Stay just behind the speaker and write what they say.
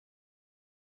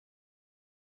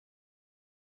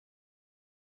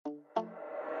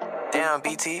Damn,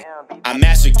 BT. I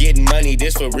master getting money,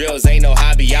 this for reals, ain't no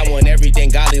hobby. I want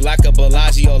everything godly like a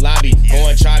Bellagio lobby. Go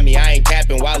and try me, I ain't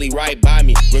capping while he right by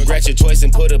me. Regret your choice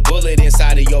and put a bullet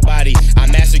inside of your body. I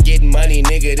master getting money,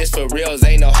 nigga, this for reals,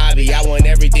 ain't no hobby. I want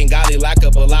everything godly like a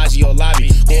Bellagio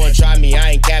lobby. Go and try me,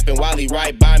 I ain't capping while he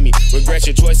right by me. Regret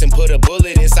your choice and put a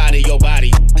bullet inside of your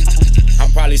body.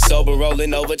 I'm probably sober,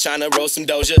 rolling over, tryna roll some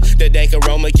Doja. The dank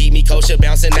aroma keep me kosher,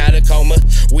 bouncing out of coma.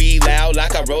 Weed loud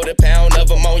like I rode a pound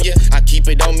of ammonia. I keep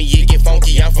it on me, it get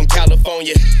funky, I'm from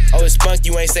California. Oh, it's spunk,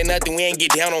 you ain't say nothing, we ain't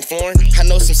get down on flooring. I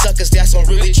know some suckers that's gon'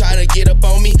 really try to get up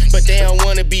on me, but they don't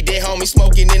wanna be dead homie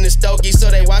smoking in the stogie. So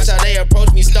they watch how they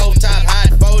approach me, stovetop, hot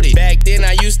 40. Back then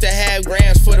I used to have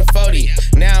grams for the 40.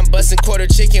 Now I'm busting quarter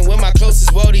chicken with my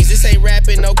closest woadies. This ain't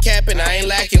rapping, no capping, I ain't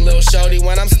lacking, little shorty.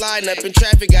 When I'm sliding up in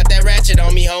traffic, got that ratchet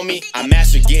on me, homie. I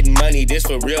master getting money, this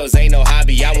for reals, ain't no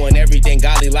hobby. I want everything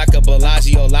godly like a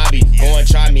Bellagio lobby. Go and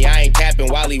try me, I ain't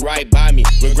capping while he right by me.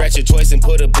 Regret your choice and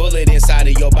put a bullet inside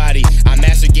of your body. I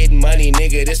master getting money,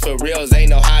 nigga, this for reals,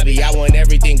 ain't no hobby. I want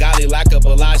everything godly like a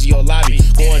Bellagio lobby.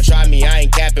 Go and try me, I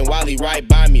ain't capping while he right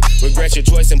by me. Regret your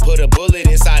choice and put a bullet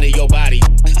inside of your body.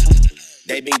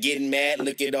 They been getting mad,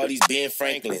 look at all these Ben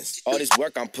Franklins. All this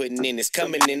work I'm putting in is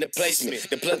coming into placement.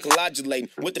 The plug coagulating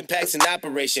with the packs in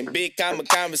operation. Big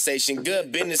conversation,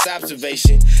 good business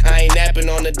observation. I ain't napping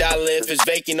on the dollar if it's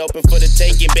vacant, open for the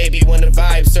taking. Baby, when the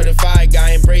vibe, certified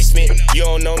guy embracement. You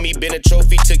don't know me, been a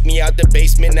trophy, took me out the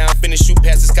basement. Now I'm finna shoot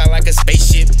past the sky like a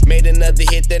spaceship. Made another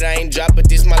hit that I ain't dropped, but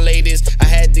this my latest. I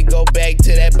had to go back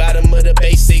to that bottom of the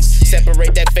basics.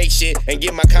 Separate that fake shit and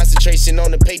get my concentration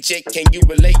on the paycheck. Can you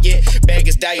relate yet? Bag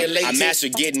is dilated. I master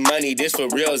getting money, this for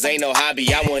reals, ain't no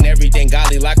hobby. I want everything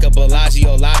godly like a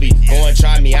Bellagio lobby. Go and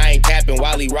try me, I ain't capping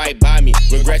while he right by me.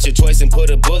 Regret your choice and put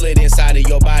a bullet inside of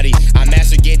your body. I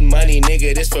master getting money,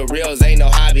 nigga, this for reals, ain't no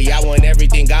hobby. I want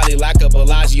everything godly like a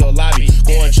Bellagio lobby.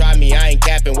 Go and try me, I ain't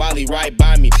capping while he right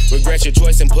by me. Regret your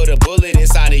choice and put a bullet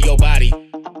inside of your body.